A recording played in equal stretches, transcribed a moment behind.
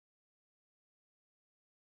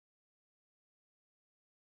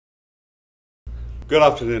Good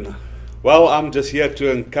afternoon. Well, I'm just here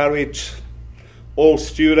to encourage all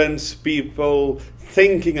students, people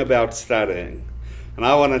thinking about studying. And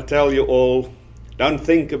I want to tell you all, don't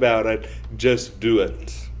think about it, just do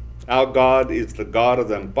it. Our God is the God of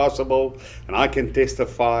the impossible, and I can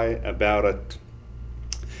testify about it.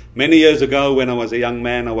 Many years ago, when I was a young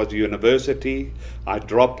man, I was at university. I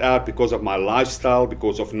dropped out because of my lifestyle,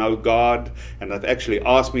 because of no God, and they've actually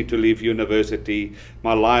asked me to leave university.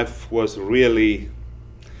 My life was really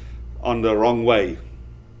on the wrong way.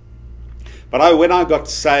 But when I got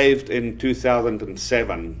saved in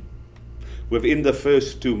 2007, within the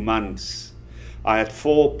first 2 months, I had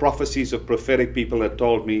 4 prophecies of prophetic people that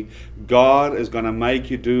told me, God is going to make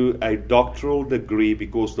you do a doctoral degree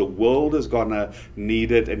because the world is going to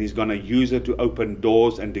need it, and He's going to use it to open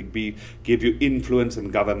doors and to give you influence in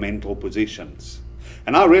governmental positions.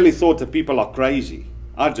 And I really thought the people are crazy.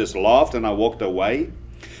 I just laughed and I walked away.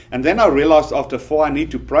 And then I realized after 4 I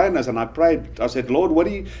need to pray on this, and I prayed. I said, Lord,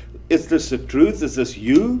 is this the truth? Is this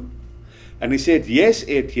you? And He said, yes,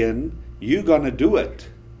 Etienne, you're going to do it.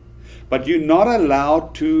 But you're not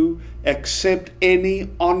allowed to accept any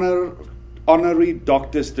honorary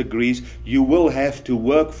doctor's degrees. You will have to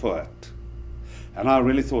work for it. And I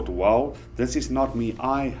really thought, well, this is not me.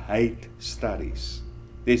 I hate studies.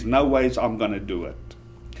 There's no ways I'm going to do it.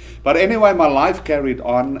 But anyway, my life carried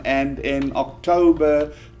on, and in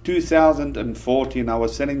October 2014, I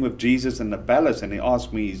was sitting with Jesus in the palace, and He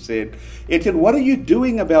asked me, He said, Etienne, what are you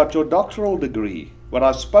doing about your doctoral degree? When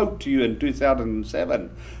I spoke to you in 2007,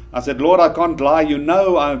 I said, Lord, I can't lie. You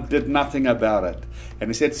know I did nothing about it. And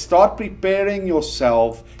He said, start preparing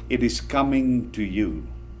yourself. It is coming to you.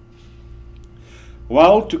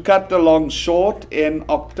 Well, to cut the long short, in end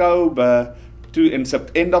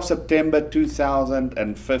of September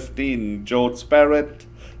 2015,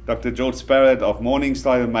 Dr. George Sparrett of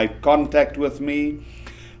Morningstar made contact with me.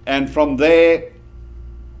 And from there,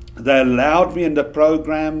 they allowed me in the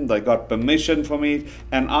program. They got permission for me.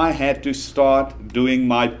 And I had to start doing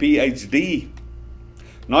my PhD.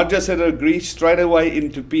 Not just a degree, straight away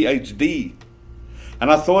into PhD.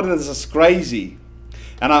 And I thought this is crazy.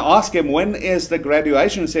 And I asked him, when is the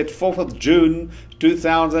graduation? He said, 4th of June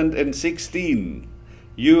 2016.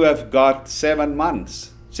 You have got 7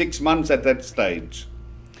 months, 6 months at that stage.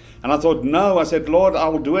 And I thought, no. I said, Lord, I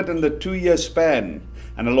will do it in the 2-year span.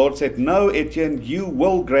 And the Lord said, no, Etienne, you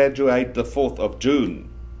will graduate the 4th of June.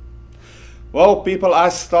 Well, people, I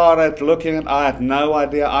started looking at, I had no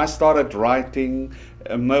idea. I started writing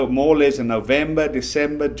more or less in November,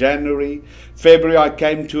 December, January. February, I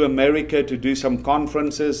came to America to do some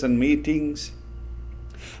conferences and meetings.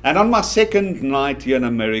 And on my second night here in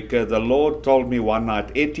America, the Lord told me one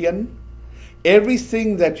night, Etienne,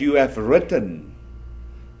 everything that you have written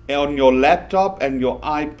on your laptop and your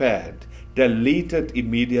iPad, delete it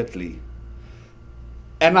immediately.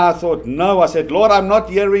 And I thought, no. I said, Lord, I'm not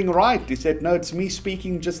hearing right. He said, no, it's me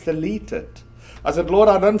speaking, just delete it. I said, Lord,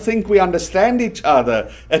 I don't think we understand each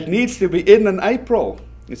other. It needs to be in April.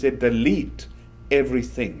 He said, delete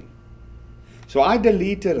everything. So I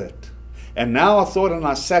deleted it. And now I thought, and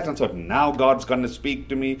I sat and thought, now God's going to speak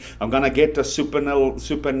to me. I'm going to get a supernatural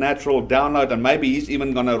download, and maybe He's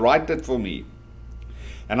even going to write it for me.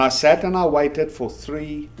 And I sat and I waited for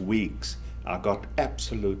 3 weeks. I got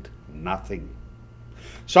absolute nothing.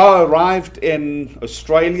 So I arrived in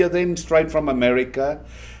Australia then, straight from America,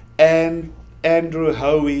 and Andrew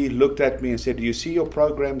Hoey looked at me and said, you see your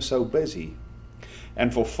program so busy.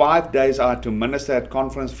 And for 5 days I had to minister at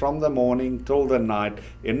conference from the morning till the night,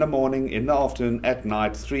 in the morning, in the afternoon, at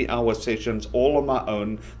night, 3-hour sessions, all on my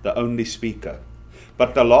own, the only speaker.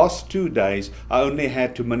 But the last 2 days, I only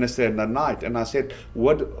had to minister in the night. And I said,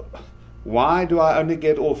 why do I only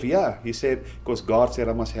get off here? He said, because God said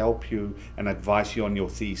I must help you and advise you on your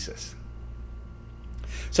thesis.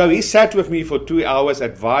 So he sat with me for 2 hours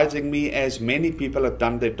advising me, as many people have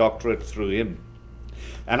done their doctorate through him.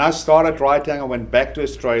 And I started writing. I went back to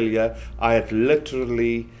Australia. I had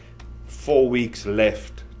literally 4 weeks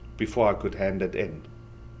left before I could hand it in.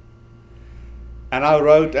 And I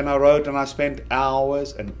wrote and I wrote, and I spent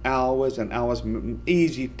hours and hours and hours,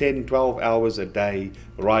 easy 10, 12 hours a day,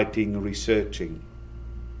 writing, researching.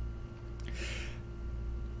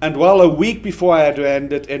 And well, a week before I had to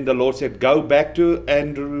hand it in, the Lord said, go back to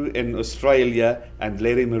Andrew in Australia and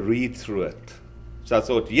let him read through it. So I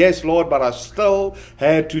thought, yes, Lord, but I still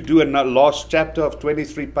had to do a last chapter of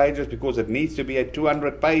 23 pages because it needs to be a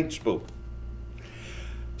 200-page book.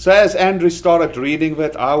 So as Andrew started reading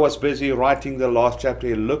it, I was busy writing the last chapter.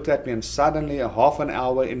 He looked at me, and suddenly, a half an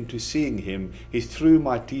hour into seeing him, he threw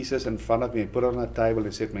my thesis in front of me and put it on a table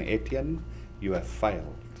and said to me, Etienne, you have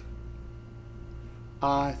failed.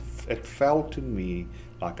 it felt to me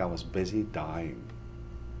like I was busy dying.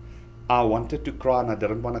 I wanted to cry and I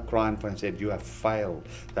didn't want to cry, and I said, you have failed.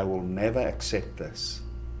 They will never accept this.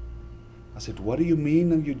 I said, what do you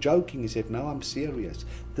mean? Are you joking? He said, no, I'm serious.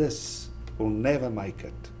 This will never make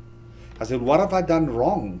it. I said, what have I done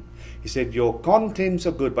wrong? He said, your contents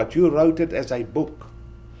are good, but you wrote it as a book.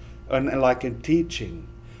 And like in teaching,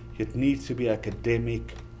 it needs to be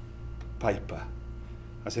academic paper.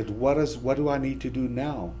 I said, what do I need to do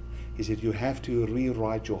now? He said, you have to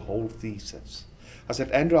rewrite your whole thesis. I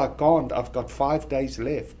said, Andrew, I can't. I've got 5 days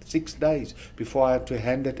left, 6 days before I have to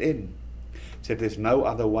hand it in. He said, there's no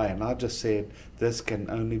other way. And I just said, this can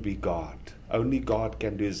only be God. Only God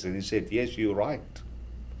can do this. And he said, yes, you're right.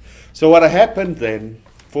 So what happened then,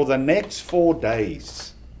 for the next 4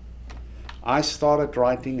 days, I started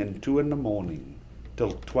writing in 2 in the morning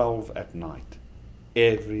till 12 at night.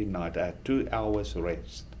 Every night. I had 2 hours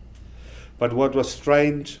rest. But what was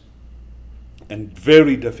strange and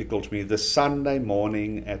very difficult to me, the Sunday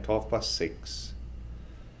morning at 6:30,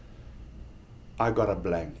 I got a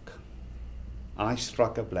blank. I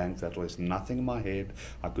struck a blank. That was nothing in my head.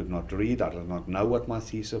 I could not read. I did not know what my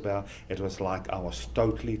thesis was about. It was like I was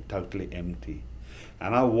totally empty.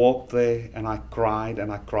 And I walked there and I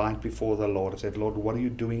cried before the Lord. I said, Lord, what are you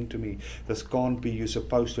doing to me? This can't be. You're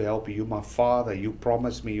supposed to help me. You're my Father. You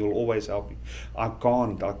promised me you'll always help me. I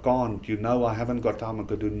can't. You know I haven't got time. I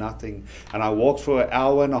could do nothing. And I walked for an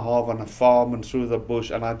hour and a half on a farm and through the bush,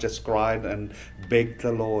 and I just cried and begged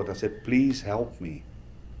the Lord. I said, please help me.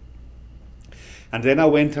 And then I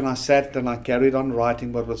went and I sat and I carried on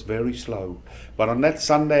writing, but it was very slow. But on that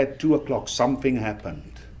Sunday at 2 o'clock, something happened.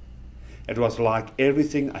 It was like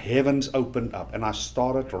everything, heavens opened up, and I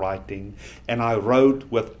started writing, and I wrote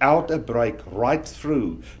without a break right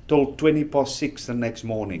through till 6:20 the next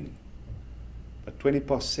morning. At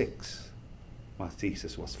 6:20, my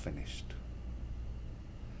thesis was finished.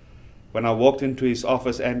 When I walked into his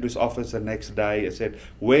office, Andrew's office, the next day, I said,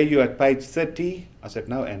 were you at page 30? I said,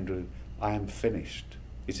 no, Andrew, I am finished.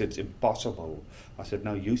 He said, it's impossible. I said,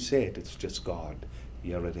 no, you said it's just God.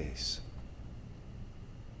 Here it is.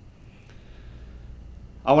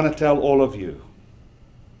 I want to tell all of you,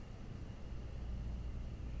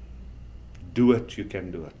 do it, you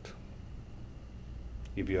can do it.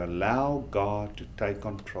 If you allow God to take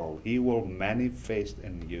control, He will manifest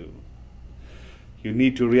in you. You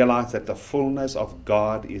need to realize that the fullness of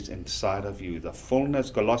God is inside of you. The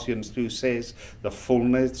fullness, Colossians 2 says, the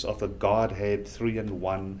fullness of the Godhead 3 in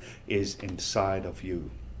 1 is inside of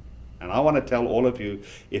you. And I want to tell all of you,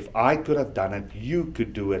 if I could have done it, you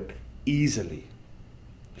could do it easily.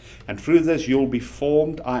 And through this you'll be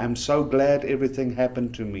formed. I am so glad everything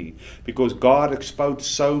happened to me, because God exposed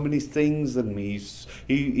so many things in me.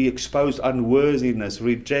 He exposed unworthiness,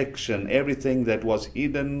 rejection, everything that was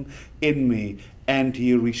hidden in me, and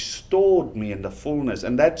He restored me in the fullness.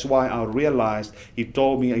 And that's why I realized He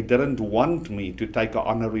told me He didn't want me to take an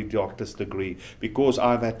honorary doctor's degree, because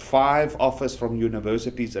I've had 5 offers from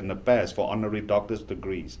universities in the past for honorary doctor's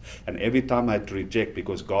degrees, and every time I'd reject,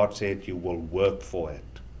 because God said you will work for it.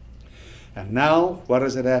 And now, what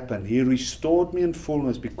has it happened? He restored me in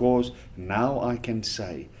fullness, because now I can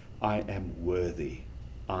say, I am worthy.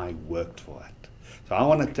 I worked for it. So I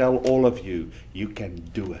want to tell all of you, you can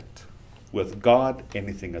do it. With God,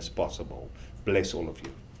 anything is possible. Bless all of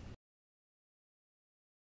you.